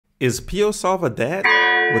Is PioSolver dead?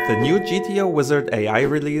 With the new GTO Wizard AI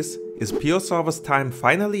release, is PioSolver's time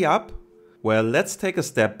finally up? Well, let's take a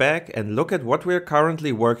step back and look at what we're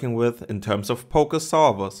currently working with in terms of poker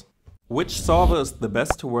solvers. Which solver is the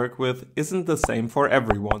best to work with isn't the same for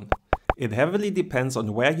everyone. It heavily depends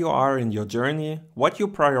on where you are in your journey, what you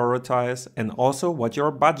prioritize, and also what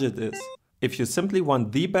your budget is. If you simply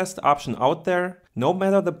want the best option out there, no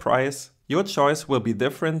matter the price, your choice will be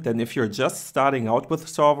different than if you're just starting out with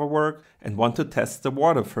solver work and want to test the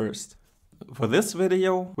water first. For this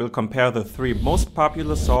video, we'll compare the three most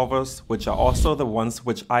popular solvers, which are also the ones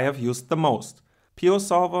which I have used the most: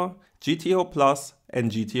 PioSolver, GTO Plus,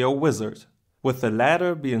 and GTO Wizard, with the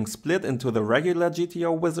latter being split into the regular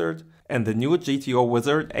GTO Wizard and the new GTO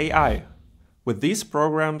Wizard AI. With these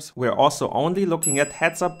programs, we're also only looking at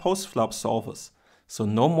heads-up post-flop solvers, so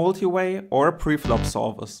no multi-way or pre-flop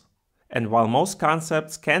solvers. And while most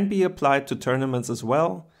concepts can be applied to tournaments as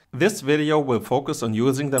well, this video will focus on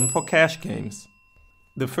using them for cash games.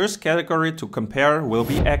 The first category to compare will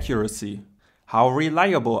be accuracy. How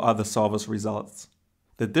reliable are the solver's results?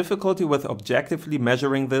 The difficulty with objectively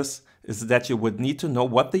measuring this is that you would need to know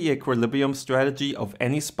what the equilibrium strategy of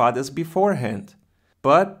any spot is beforehand.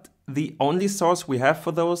 But the only source we have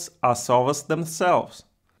for those are solvers themselves.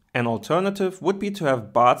 An alternative would be to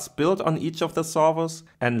have bots built on each of the solvers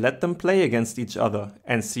and let them play against each other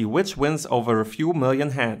and see which wins over a few million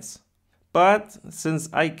hands. But since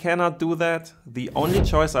I cannot do that, the only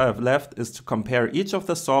choice I have left is to compare each of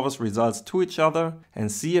the solvers' results to each other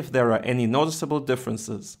and see if there are any noticeable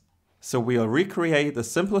differences. So we'll recreate a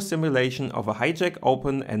simple simulation of a hijack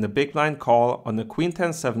open and a big blind call on a Queen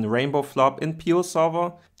 10-7 rainbow flop in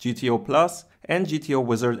PioSolver, GTO Plus, and GTO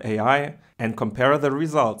Wizard AI and compare the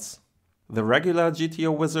results. The regular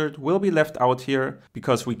GTO Wizard will be left out here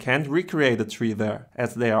because we can't recreate a tree there,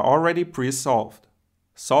 as they are already pre-solved.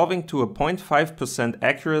 Solving to a 0.5%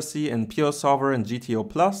 accuracy in PioSolver and GTO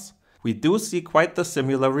Plus, we do see quite the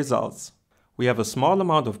similar results. We have a small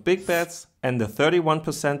amount of big bets and a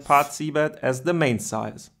 31% pot c-bet as the main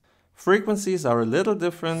size. Frequencies are a little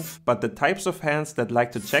different, but the types of hands that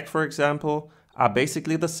like to check, for example, are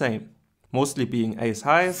basically the same, mostly being ace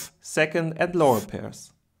highs, second and lower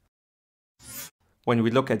pairs. When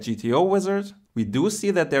we look at GTO Wizard, we do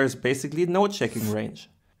see that there is basically no checking range.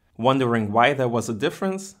 Wondering why there was a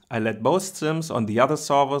difference, I let both sims on the other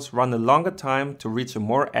solvers run a longer time to reach a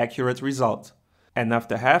more accurate result. And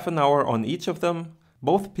after half an hour on each of them,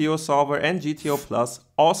 both PioSolver and GTO Plus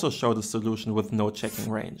also showed a solution with no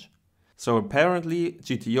checking range. So apparently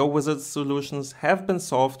GTO Wizard's solutions have been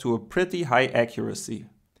solved to a pretty high accuracy.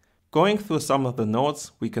 Going through some of the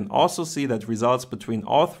notes, we can also see that results between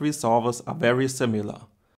all three solvers are very similar.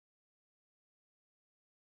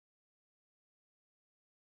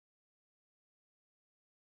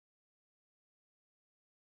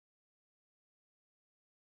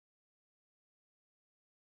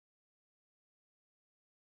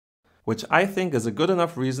 Which I think is a good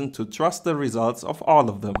enough reason to trust the results of all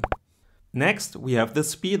of them. Next, we have the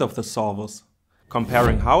speed of the solvers.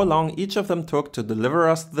 Comparing how long each of them took to deliver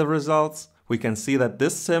us the results, we can see that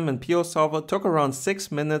this sim in PioSolver took around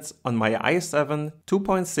 6 minutes on my i7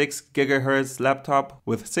 2.6 GHz laptop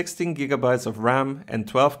with 16 GB of RAM and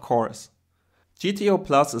 12 cores. GTO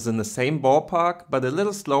Plus is in the same ballpark, but a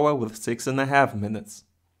little slower with 6.5 minutes.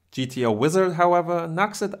 GTO Wizard, however,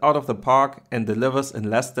 knocks it out of the park and delivers in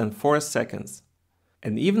less than 4 seconds.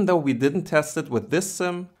 And even though we didn't test it with this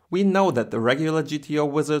sim, we know that the regular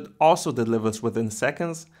GTO Wizard also delivers within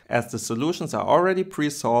seconds, as the solutions are already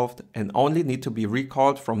pre-solved and only need to be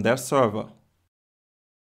recalled from their server.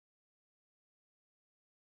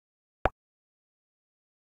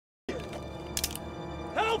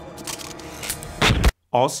 Help!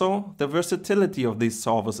 Also, the versatility of these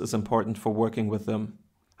solvers is important for working with them.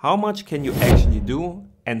 How much can you actually do,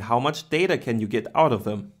 and how much data can you get out of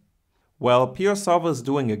them? Well, PioSolver is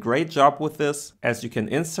doing a great job with this, as you can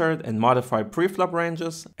insert and modify preflop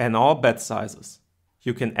ranges and all bet sizes.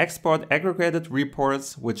 You can export aggregated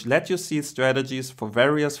reports which let you see strategies for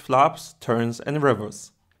various flops, turns and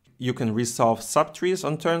rivers. You can resolve subtrees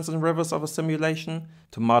on turns and rivers of a simulation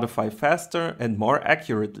to modify faster and more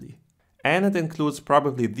accurately. And it includes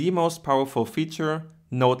probably the most powerful feature,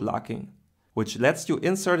 node locking, which lets you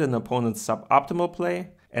insert an opponent's suboptimal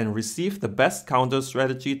play and receive the best counter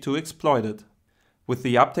strategy to exploit it. With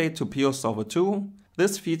the update to PioSolver 2,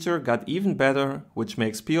 this feature got even better, which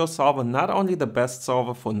makes PioSolver not only the best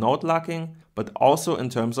solver for node locking, but also in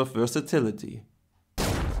terms of versatility.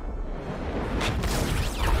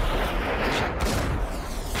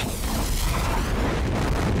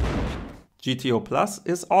 GTO Plus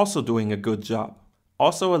is also doing a good job.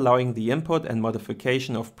 also allowing the input and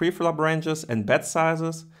modification of preflop ranges and bet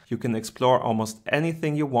sizes, you can explore almost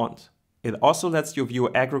anything you want. It also lets you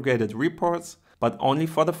view aggregated reports, but only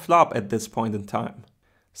for the flop at this point in time.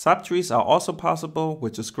 Subtrees are also possible,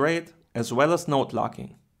 which is great, as well as node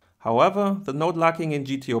locking. However, the node locking in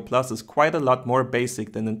GTO Plus is quite a lot more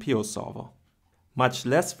basic than in PioSolver. Much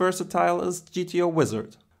less versatile is GTO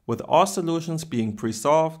Wizard. With all solutions being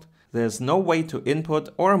pre-solved, there is no way to input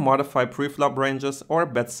or modify preflop ranges or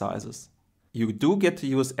bet sizes. You do get to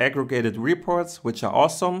use aggregated reports, which are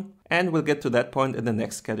awesome, and we'll get to that point in the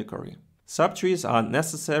next category. Subtrees aren't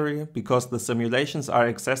necessary because the simulations are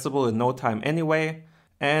accessible in no time anyway,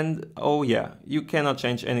 and oh yeah, you cannot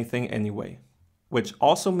change anything anyway. Which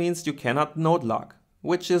also means you cannot node lock,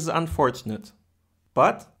 which is unfortunate.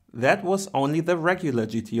 But that was only the regular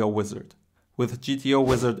GTO Wizard. With GTO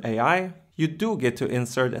Wizard AI, you do get to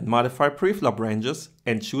insert and modify preflop ranges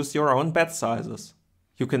and choose your own bet sizes.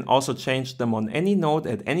 You can also change them on any node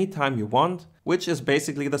at any time you want, which is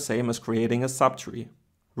basically the same as creating a subtree.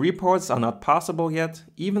 Reports are not possible yet,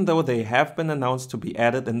 even though they have been announced to be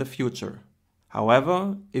added in the future.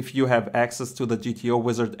 However, if you have access to the GTO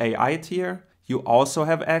Wizard AI tier, you also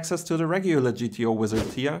have access to the regular GTO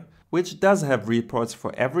Wizard tier, which does have reports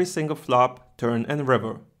for every single flop, turn and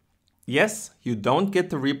river. Yes, you don't get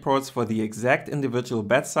the reports for the exact individual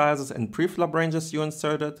bet sizes and preflop ranges you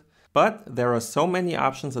inserted, but there are so many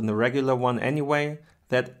options in the regular one anyway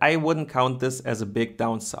that I wouldn't count this as a big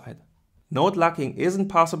downside. Node locking isn't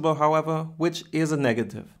possible, however, which is a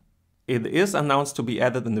negative. It is announced to be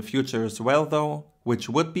added in the future as well though, which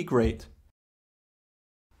would be great.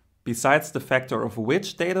 Besides the factor of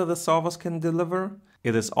which data the solvers can deliver,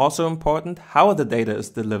 it is also important how the data is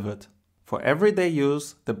delivered. For everyday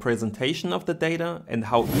use, the presentation of the data and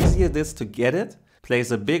how easy it is to get it plays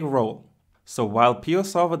a big role. So while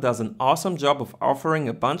PioSolver does an awesome job of offering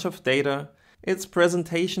a bunch of data, its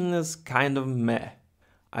presentation is kind of meh.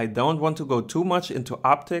 I don't want to go too much into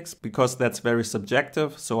optics because that's very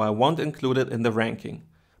subjective, so I won't include it in the ranking.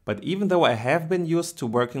 But even though I have been used to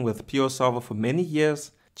working with PioSolver for many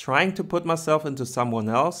years, trying to put myself into someone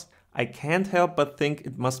else, I can't help but think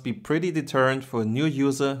it must be pretty deterrent for a new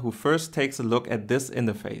user who first takes a look at this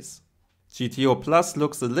interface. GTO Plus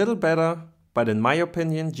looks a little better, but in my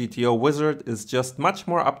opinion GTO Wizard is just much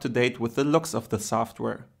more up to date with the looks of the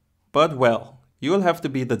software. But well, you'll have to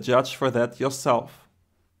be the judge for that yourself.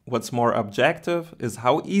 What's more objective is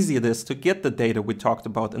how easy it is to get the data we talked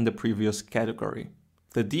about in the previous category.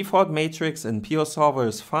 The default matrix in PioSolver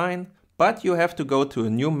is fine, but you have to go to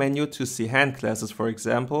a new menu to see hand classes, for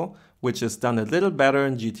example, which is done a little better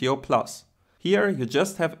in GTO Plus. Here you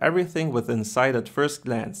just have everything within sight at first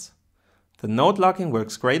glance. The node locking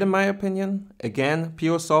works great in my opinion, again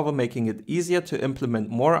PioSolver making it easier to implement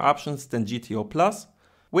more options than GTO Plus,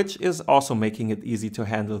 which is also making it easy to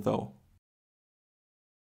handle though.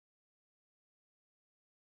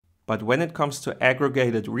 But when it comes to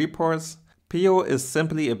aggregated reports, Pio is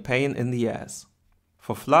simply a pain in the ass.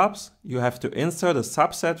 For flops, you have to insert a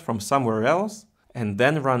subset from somewhere else and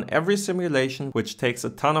then run every simulation, which takes a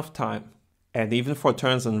ton of time. And even for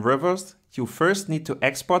turns and rivers, you first need to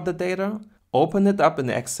export the data, open it up in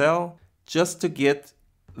Excel just to get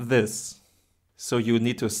this. So you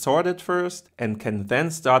need to sort it first and can then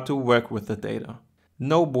start to work with the data.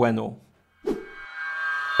 No bueno.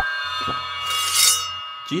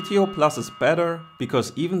 GTO Plus is better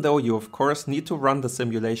because even though you of course need to run the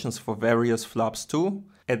simulations for various flops too,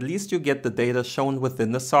 at least you get the data shown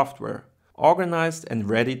within the software, organized and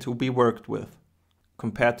ready to be worked with.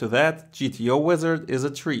 Compared to that, GTO Wizard is a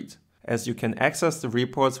treat, as you can access the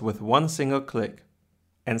reports with one single click.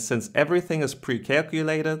 And since everything is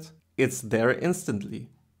pre-calculated, it's there instantly.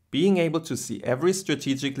 Being able to see every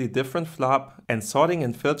strategically different flop and sorting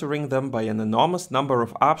and filtering them by an enormous number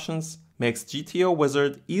of options makes GTO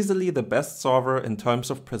Wizard easily the best solver in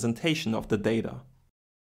terms of presentation of the data.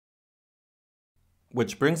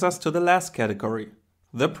 Which brings us to the last category,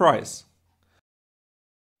 the price.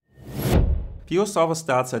 PioSolver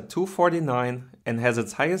starts at $249 and has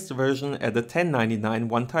its highest version at a $10.99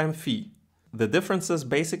 one-time fee. The differences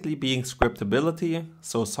basically being scriptability,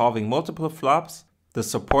 so solving multiple flops, the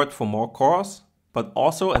support for more cores, but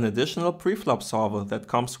also an additional preflop solver that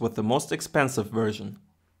comes with the most expensive version.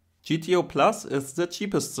 GTO Plus is the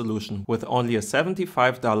cheapest solution with only a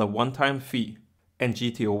 $75 one-time fee, and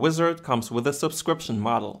GTO Wizard comes with a subscription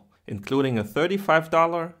model, including a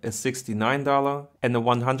 $35, a $69, and a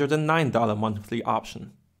 $109 monthly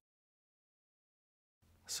option.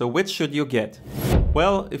 So which should you get?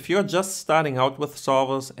 Well, if you're just starting out with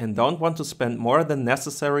solvers and don't want to spend more than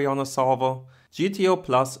necessary on a solver, GTO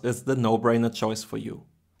Plus is the no-brainer choice for you.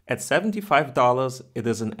 At $75, it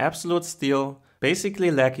is an absolute steal, basically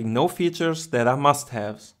lacking no features that are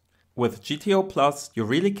must-haves. With GTO Plus, you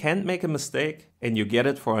really can't make a mistake, and you get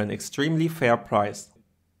it for an extremely fair price.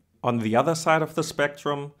 On the other side of the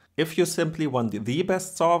spectrum, if you simply want the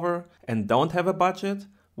best solver and don't have a budget,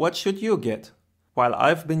 what should you get? While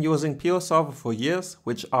I've been using PioSOLVER for years,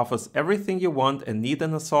 which offers everything you want and need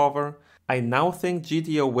in a solver, I now think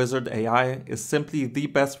GTO Wizard AI is simply the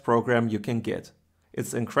best program you can get.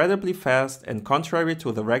 It's incredibly fast, and contrary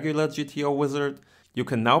to the regular GTO Wizard, you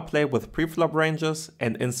can now play with preflop ranges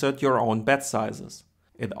and insert your own bet sizes.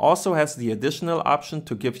 It also has the additional option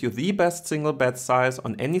to give you the best single bet size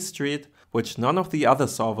on any street, which none of the other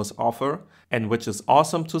solvers offer, and which is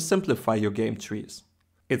awesome to simplify your game trees.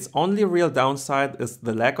 Its only real downside is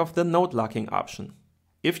the lack of the node locking option.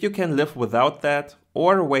 If you can live without that,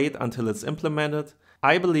 or wait until it's implemented,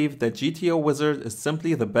 I believe that GTO Wizard is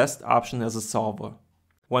simply the best option as a solver.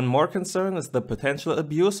 One more concern is the potential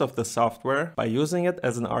abuse of the software by using it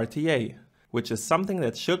as an RTA, which is something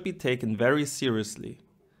that should be taken very seriously.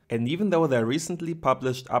 And even though their recently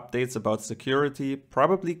published updates about security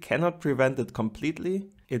probably cannot prevent it completely,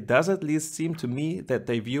 it does at least seem to me that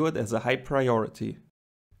they view it as a high priority.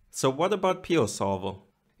 So what about PioSolver?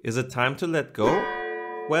 Is it time to let go?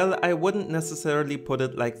 Well, I wouldn't necessarily put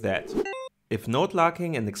it like that. If node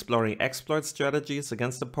locking and exploring exploit strategies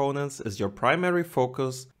against opponents is your primary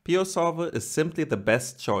focus, PioSolver is simply the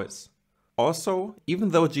best choice. Also, even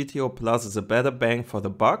though GTO Plus is a better bang for the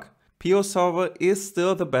buck, PioSolver is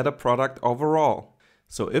still the better product overall.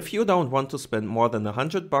 So if you don't want to spend more than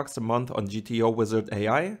 $100 a month on GTO Wizard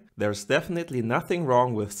AI, there's definitely nothing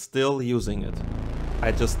wrong with still using it.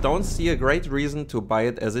 I just don't see a great reason to buy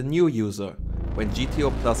it as a new user, when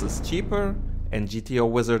GTO Plus is cheaper and GTO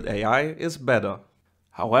Wizard AI is better.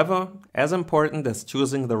 However, as important as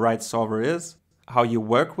choosing the right solver is, how you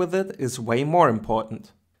work with it is way more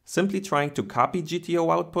important. Simply trying to copy GTO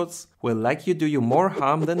outputs will likely do you more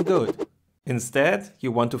harm than good. Instead,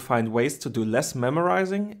 you want to find ways to do less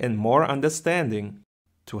memorizing and more understanding.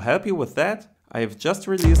 To help you with that, I have just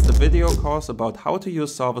released a video course about how to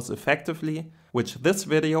use solvers effectively, which this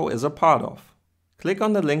video is a part of. Click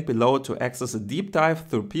on the link below to access a deep dive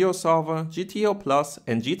through PioSolver, GTO Plus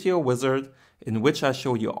and GTO Wizard, in which I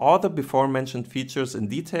show you all the before mentioned features in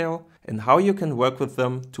detail and how you can work with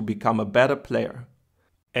them to become a better player.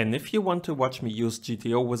 And if you want to watch me use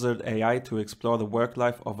GTO Wizard AI to explore the work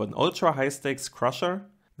life of an ultra high stakes crusher,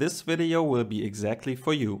 this video will be exactly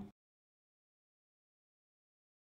for you.